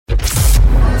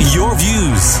Your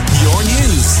views, your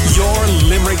news, your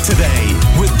Limerick Today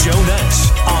with Joe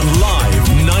Nash on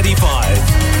Live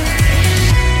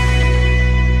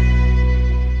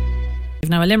 95.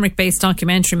 Now, a Limerick-based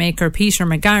documentary maker, Peter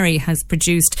McGarry, has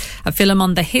produced a film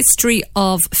on the history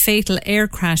of fatal air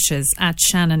crashes at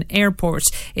Shannon Airport.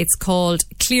 It's called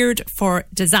Cleared for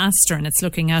Disaster, and it's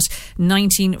looking at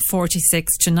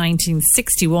 1946 to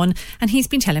 1961, and he's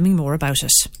been telling me more about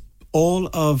it. All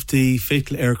of the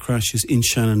fatal air crashes in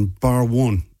Shannon, bar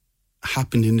one,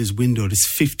 happened in this window, this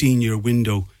 15-year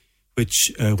window, which,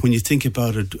 when you think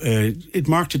about it, it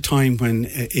marked a time when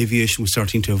aviation was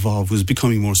starting to evolve, was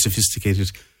becoming more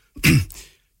sophisticated.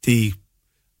 The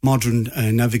modern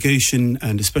navigation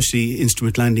and especially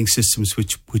instrument landing systems,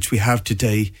 which we have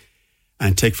today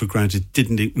and take for granted,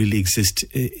 didn't really exist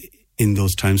in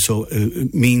those times. So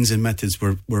means and methods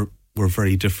were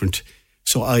very different.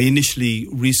 So I initially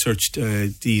researched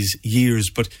these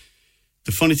years, but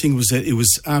the funny thing was that it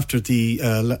was after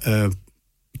the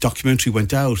documentary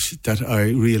went out that I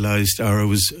realised, or I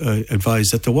was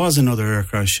advised, that there was another air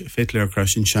crash, a fatal air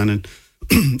crash in Shannon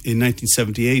in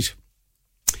 1978,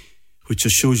 which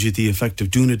just shows you the effect of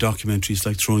doing a documentary. It's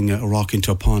like throwing a rock into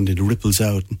a pond and it ripples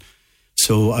out.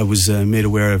 So I was made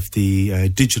aware of the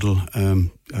digital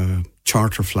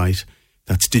charter flight,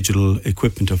 that's digital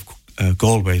equipment of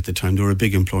Galway at the time. They were a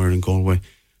big employer in Galway.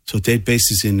 So they had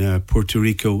bases in Puerto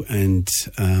Rico and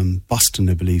Boston,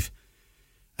 I believe.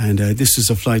 And this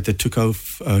was a flight that took off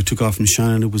from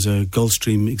Shannon. It was a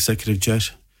Gulfstream executive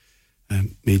jet,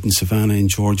 made in Savannah in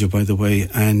Georgia, by the way.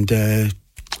 And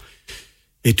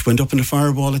it went up in a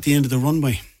fireball at the end of the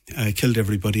runway. Killed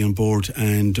everybody on board.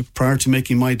 And prior to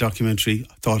making my documentary,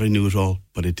 I thought I knew it all,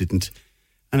 but it didn't.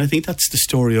 And I think that's the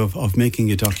story of making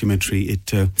a documentary.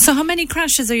 So how many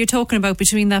crashes are you talking about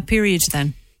between that period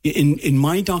then? In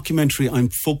my documentary, I'm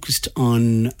focused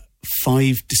on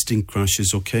 5 distinct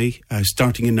crashes, okay?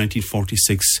 Starting in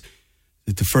 1946,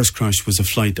 the first crash was a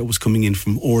flight that was coming in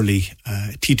from Orly,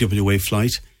 a TWA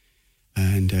flight,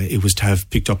 and it was to have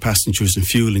picked up passengers and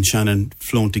fuel in Shannon,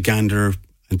 flown to Gander,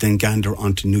 and then Gander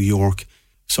onto New York.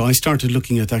 So I started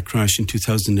looking at that crash in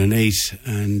 2008,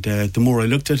 and the more I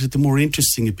looked at it, the more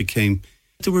interesting it became.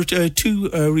 There were 2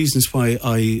 reasons why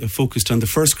I focused on the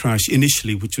first crash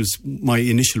initially, which was my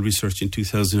initial research in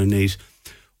 2008.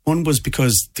 One was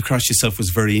because the crash itself was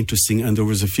very interesting and there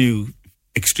was a few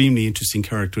extremely interesting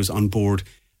characters on board.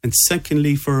 And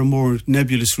secondly, for a more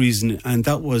nebulous reason, and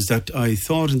that was that I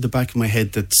thought in the back of my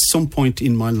head that some point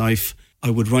in my life I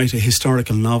would write a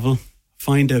historical novel,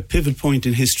 find a pivot point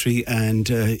in history and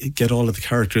get all of the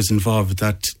characters involved at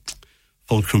that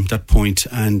fulcrum, that point.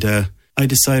 And I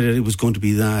decided it was going to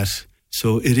be that.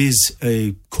 So it is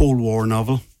a Cold War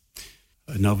novel.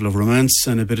 A novel of romance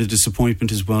and a bit of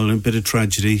disappointment as well, and a bit of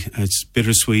tragedy. It's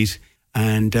bittersweet.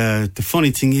 And the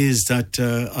funny thing is that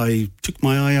I took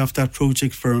my eye off that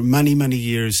project for many, many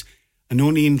years, and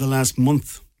only in the last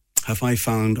month have I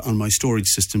found on my storage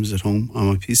systems at home, on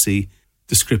my PC,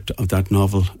 the script of that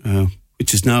novel,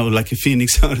 which is now like a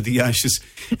phoenix out of the ashes.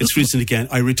 It's risen again.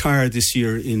 I retired this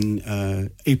year in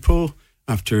April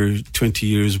after 20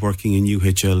 years working in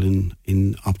UHL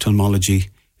in ophthalmology.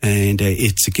 And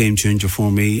it's a game changer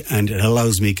for me, and it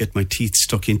allows me to get my teeth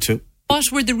stuck into.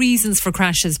 What were the reasons for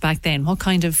crashes back then? What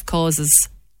kind of causes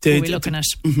were we looking at?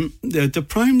 The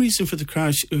prime reason for the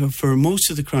crash, for most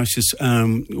of the crashes,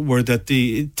 were that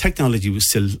the technology was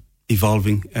still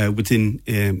evolving within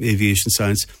aviation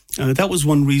science. That was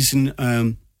one reason.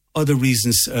 Other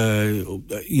reasons, a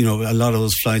lot of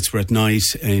those flights were at night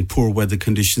in poor weather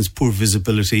conditions, poor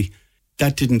visibility.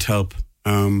 That didn't help.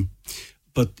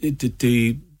 But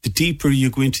the deeper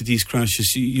you go into these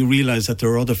crashes, you realise that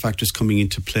there are other factors coming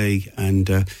into play. And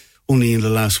only in the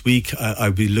last week,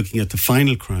 I'll be looking at the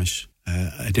final crash,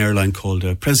 an airline called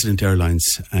President Airlines.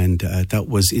 And that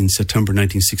was in September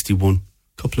 1961,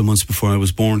 a couple of months before I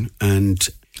was born. And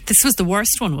this was the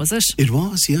worst one, was it? It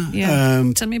was, yeah.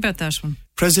 Tell me about that one.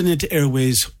 President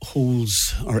Airways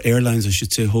holds, or Airlines, I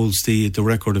should say, holds the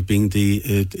record of being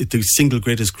the single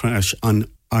greatest crash on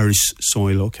Irish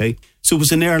soil, okay? So it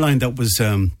was an airline that was,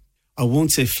 I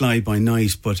won't say fly by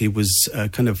night, but it was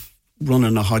kind of run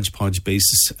on a hodgepodge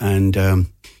basis, and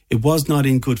it was not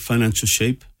in good financial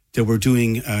shape. They were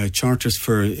doing charters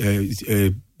for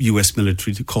US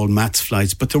military called MATS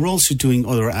flights, but they were also doing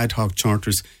other ad hoc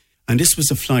charters. And this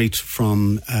was a flight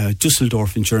from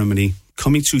Dusseldorf in Germany,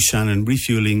 coming through Shannon,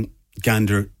 refueling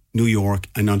Gander, New York,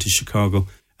 and onto Chicago.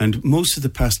 And most of the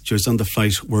passengers on the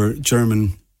flight were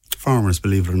German farmers,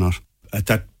 believe it or not. At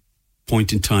that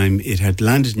point in time, it had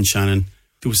landed in Shannon.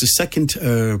 There was a second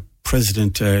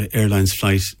President Airlines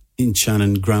flight in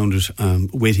Shannon, grounded,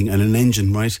 waiting on an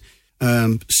engine, right?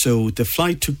 So the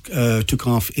flight took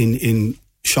off in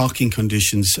shocking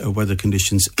conditions, weather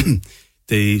conditions.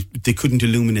 They couldn't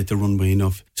illuminate the runway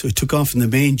enough. So it took off in the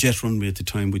main jet runway at the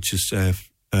time, which is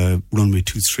runway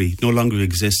 23. No longer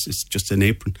exists. It's just an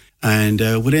apron. And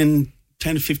within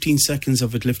 10 to 15 seconds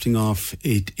of it lifting off,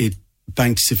 it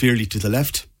banked severely to the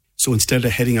left. So instead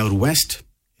of heading out west,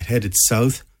 it headed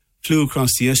south, flew across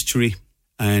the estuary,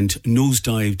 and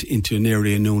nosedived into an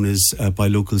area known as by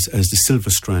locals as the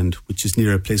Silver Strand, which is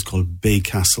near a place called Bay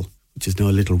Castle, which is now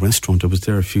a little restaurant. I was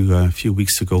there a few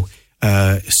weeks ago.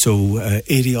 So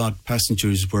 80 odd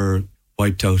passengers were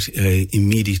wiped out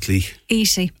immediately.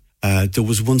 80. There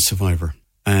was one survivor,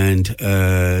 and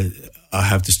I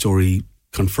have the story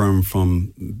confirmed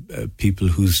from people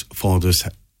whose fathers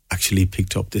actually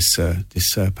picked up this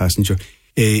passenger.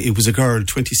 It was a girl,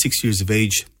 26 years of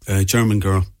age, a German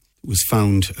girl, was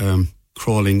found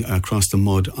crawling across the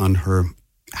mud on her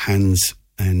hands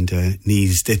and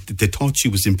knees. They thought she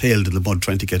was impaled in the mud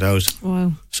trying to get out.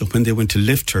 Wow. So when they went to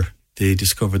lift her, they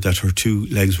discovered that her two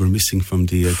legs were missing from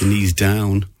the knees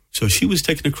down. So she was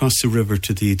taken across the river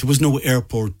to there was no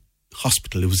airport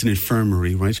hospital, it was an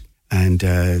infirmary, right? And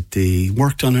they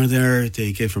worked on her there.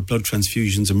 They gave her blood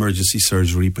transfusions, emergency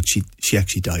surgery, but she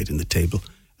actually died in the table.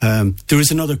 There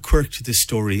is another quirk to this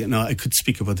story. Now, I could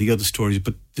speak about the other stories,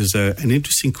 but there's an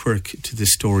interesting quirk to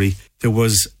this story. There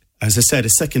was, as I said, a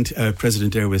second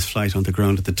President Airways flight on the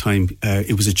ground at the time.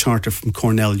 It was a charter from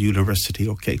Cornell University,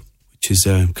 which is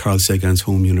Carl Sagan's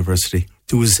home university.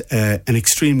 There was an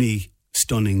extremely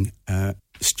stunning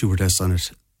stewardess on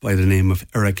it by the name of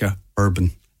Erica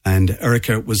Urban. And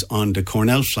Erica was on the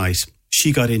Cornell flight.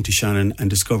 She got into Shannon and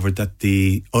discovered that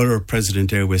the other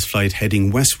President Airways flight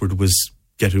heading westward was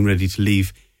getting ready to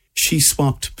leave. She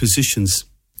swapped positions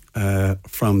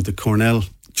from the Cornell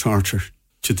charter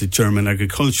to the German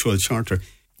agricultural charter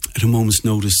at a moment's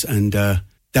notice. And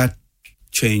that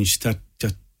change, that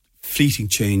fleeting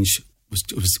change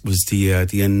was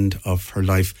the end of her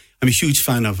life. I'm a huge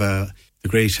fan of the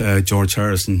great George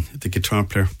Harrison, the guitar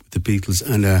player with the Beatles,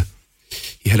 and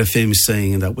he had a famous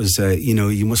saying, and that was,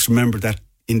 you must remember that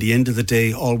in the end of the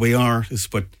day, all we are is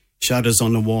what shadows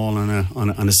on the wall on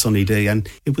a sunny day. And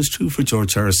it was true for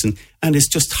George Harrison. And it's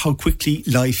just how quickly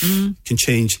life can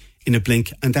change in a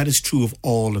blink. And that is true of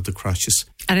all of the crashes.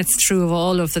 And it's true of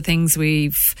all of the things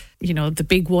the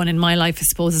big one in my life, I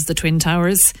suppose, is the Twin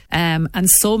Towers. And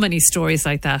so many stories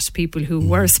like that. People who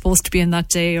were supposed to be in that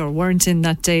day or weren't in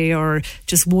that day, or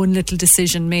just one little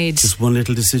decision made. Just one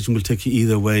little decision will take you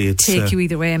either way. Take you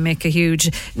either way and make a huge...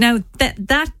 Now, that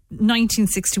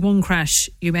 1961 crash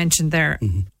you mentioned there,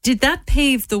 did that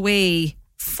pave the way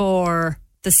for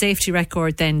the safety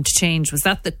record then to change? Was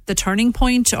that the turning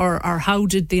point, or how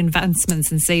did the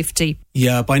advancements in safety?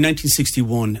 Yeah, by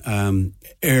 1961,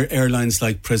 airlines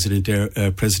like President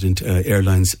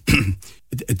Airlines,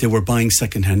 they were buying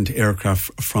second-hand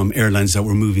aircraft from airlines that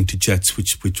were moving to jets,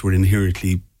 which were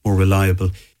inherently more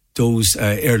reliable. Those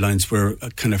airlines were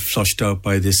kind of flushed out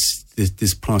by this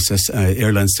process.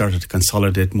 Airlines started to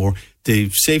consolidate more. The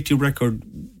safety record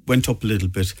went up a little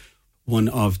bit. One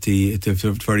of the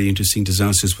very interesting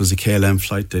disasters was a KLM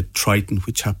flight, the Triton,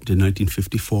 which happened in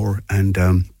 1954, and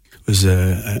was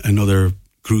another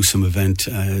gruesome event.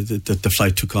 The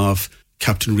flight took off,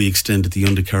 captain re-extended the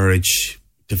undercarriage,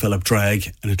 developed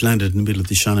drag, and it landed in the middle of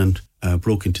the Shannon,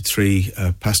 broke into three.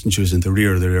 Passengers in the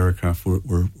rear of their aircraft were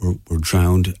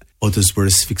drowned. Others were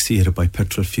asphyxiated by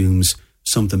petrol fumes.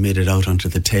 Some of them made it out onto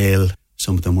the tail.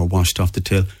 Some of them were washed off the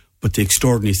tail. But the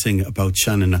extraordinary thing about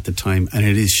Shannon at the time, and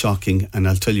it is shocking, and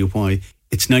I'll tell you why,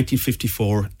 it's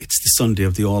 1954, it's the Sunday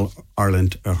of the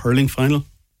All-Ireland hurling final.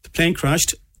 The plane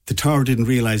crashed. The tower didn't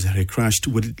realise that it crashed.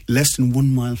 With less than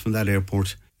 1 mile from that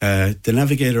airport, the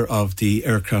navigator of the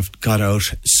aircraft got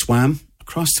out, swam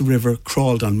across the river,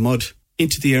 crawled on mud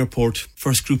into the airport.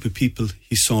 First group of people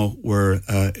he saw were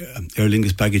Aer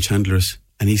Lingus baggage handlers.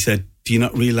 And he said, "Do you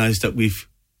not realise that we've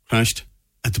crashed?"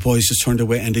 And the boys just turned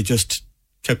away and they just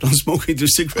kept on smoking their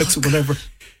cigarettes or whatever.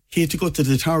 He had to go to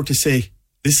the tower to say,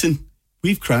 "Listen,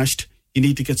 we've crashed. You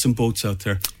need to get some boats out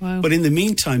there." Wow. But in the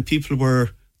meantime,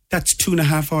 that's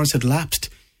 2.5 hours had lapsed.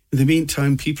 In the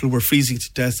meantime, people were freezing to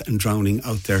death and drowning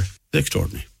out there. It's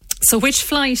extraordinary. So which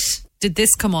flight did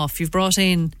this come off? You've brought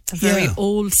in a very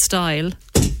old style,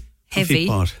 heavy,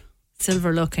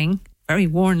 silver looking, very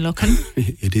worn looking.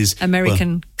 It is.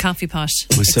 American coffee pot.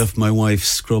 Myself, my wife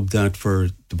scrubbed that for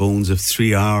the bones of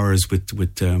 3 hours with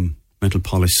metal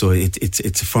polish. So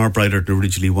it's far brighter than it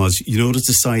originally was. You notice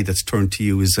the side that's turned to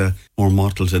you is more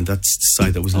mottled, and that's the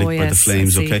side that was lit by the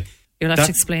flames. Okay. You'll have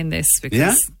to explain this,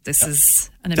 because this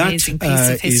is an amazing piece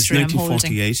of history I'm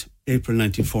holding. 1948, April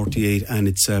 1948, and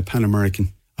it's Pan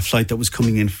American, a flight that was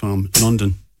coming in from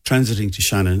London, transiting to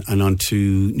Shannon and on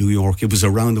to New York. It was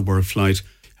a round-the-world flight,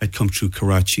 had come through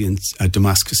Karachi and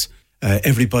Damascus.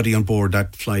 Everybody on board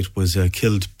that flight was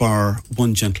killed, bar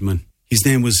one gentleman. His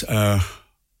name was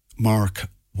Mark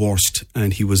Worst,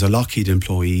 and he was a Lockheed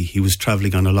employee. He was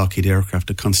travelling on a Lockheed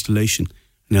aircraft, a Constellation,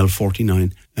 an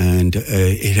L-49, and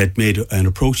it had made an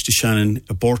approach to Shannon,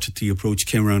 aborted the approach,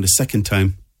 came around a second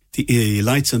time. The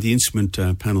lights on the instrument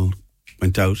panel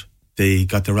went out. They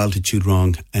got their altitude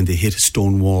wrong, and they hit a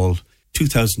stone wall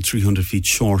 2,300 feet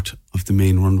short of the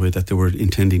main runway that they were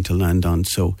intending to land on.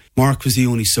 So Mark was the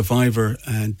only survivor,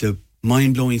 and the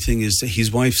mind-blowing thing is that his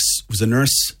wife was a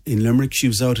nurse in Limerick. She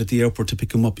was out at the airport to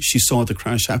pick him up. She saw the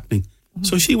crash happening. Mm-hmm.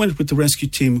 So she went with the rescue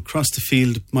team across the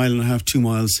field, 1.5 miles, 2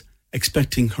 miles,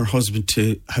 expecting her husband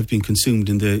to have been consumed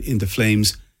in the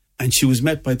flames. And she was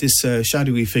met by this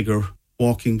shadowy figure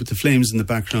walking with the flames in the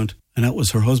background, and that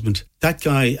was her husband. That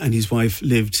guy and his wife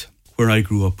lived where I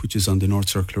grew up, which is on the North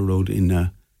Circular Road in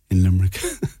Limerick.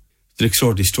 It's an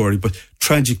extraordinary story, but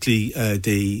tragically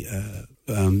everybody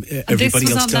this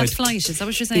was else on died. That flight, is that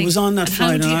what you're saying? It was on that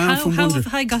flight, and I often wonder... How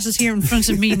have I got it here in front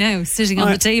of me now, sitting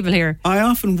on the table here? I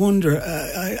often wonder,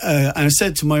 I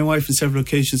said to my wife on several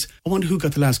occasions, I wonder who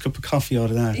got the last cup of coffee out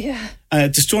of that. Yeah.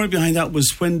 The story behind that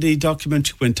was when the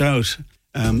documentary went out,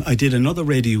 I did another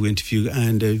radio interview,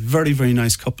 and a very, very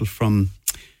nice couple from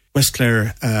West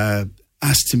Clare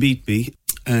asked to meet me,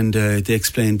 and they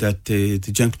explained that the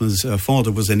gentleman's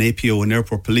father was an APO, an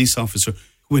airport police officer,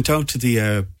 who went out to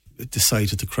the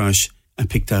site of the crash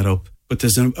and picked that up. But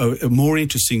there's a more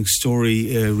interesting story,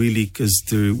 really, because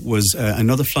there was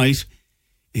another flight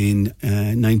in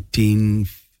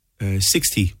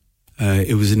 1960.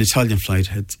 It was an Italian flight,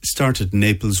 had started in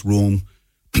Naples, Rome,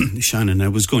 Shannon. I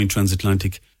was going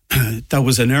transatlantic. That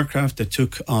was an aircraft that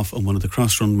took off on one of the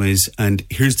cross runways, and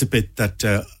here's the bit that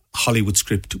Hollywood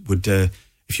script would,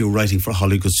 if you were writing for a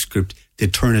Hollywood script,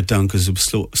 they'd turn it down because it was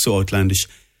so outlandish.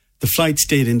 The flight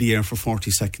stayed in the air for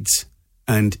 40 seconds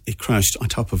and it crashed on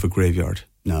top of a graveyard.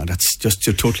 No, that's just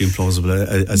totally implausible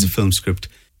as a film script.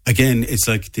 Again, it's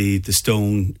like the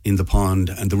stone in the pond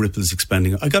and the ripples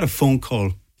expanding. I got a phone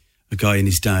call, a guy and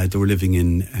his dad, they were living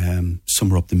in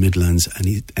somewhere up the Midlands, and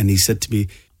he said to me,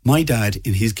 my dad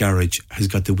in his garage has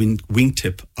got the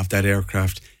wingtip of that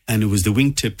aircraft, and it was the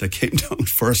wingtip that came down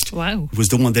first. Wow. It was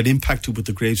the one that impacted with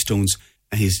the gravestones.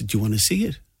 And he said, do you want to see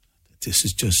it? This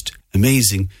is just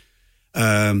amazing.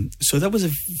 So that was a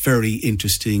very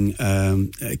interesting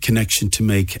connection to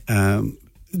make.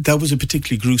 That was a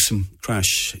particularly gruesome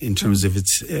crash in terms of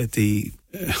its the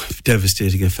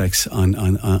devastating effects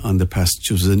on the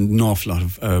passengers. There was an awful lot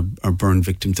of burn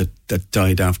victims that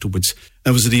died afterwards.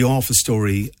 That was the awful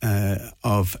story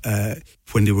of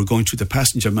when they were going through the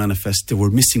passenger manifest, they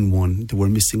were missing one. They were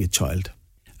missing a child.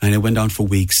 And it went on for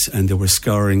weeks, and they were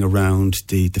scouring around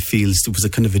the fields. There was a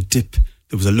kind of a dip.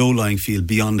 There was a low-lying field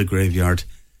beyond the graveyard.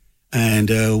 And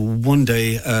one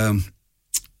day,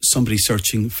 somebody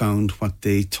searching found what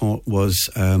they thought was...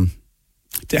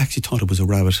 they actually thought it was a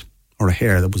rabbit or a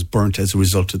hare that was burnt as a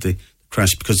result of the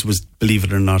crash, because it was, believe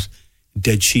it or not,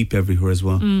 dead sheep everywhere as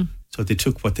well. Mm. So they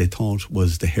took what they thought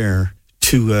was the hare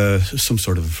to some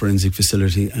sort of a forensic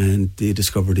facility, and they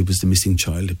discovered it was the missing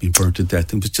child. It had been burnt to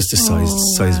death. It was just the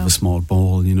size of a small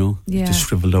ball, just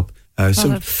shriveled up.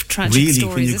 So of tragic really,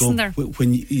 stories, when you isn't go, there?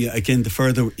 when again, the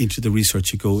further into the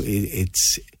research you go,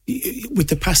 it's with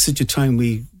the passage of time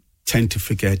we tend to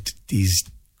forget these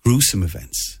gruesome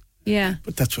events. Yeah,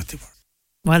 but that's what they were.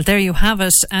 Well, there you have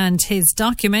it, and his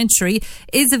documentary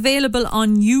is available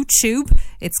on YouTube.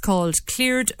 It's called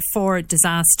Cleared for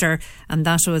Disaster, and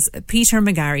that was Peter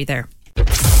McGarry there.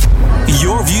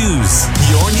 Your views,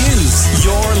 your news,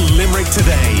 your Limerick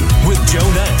Today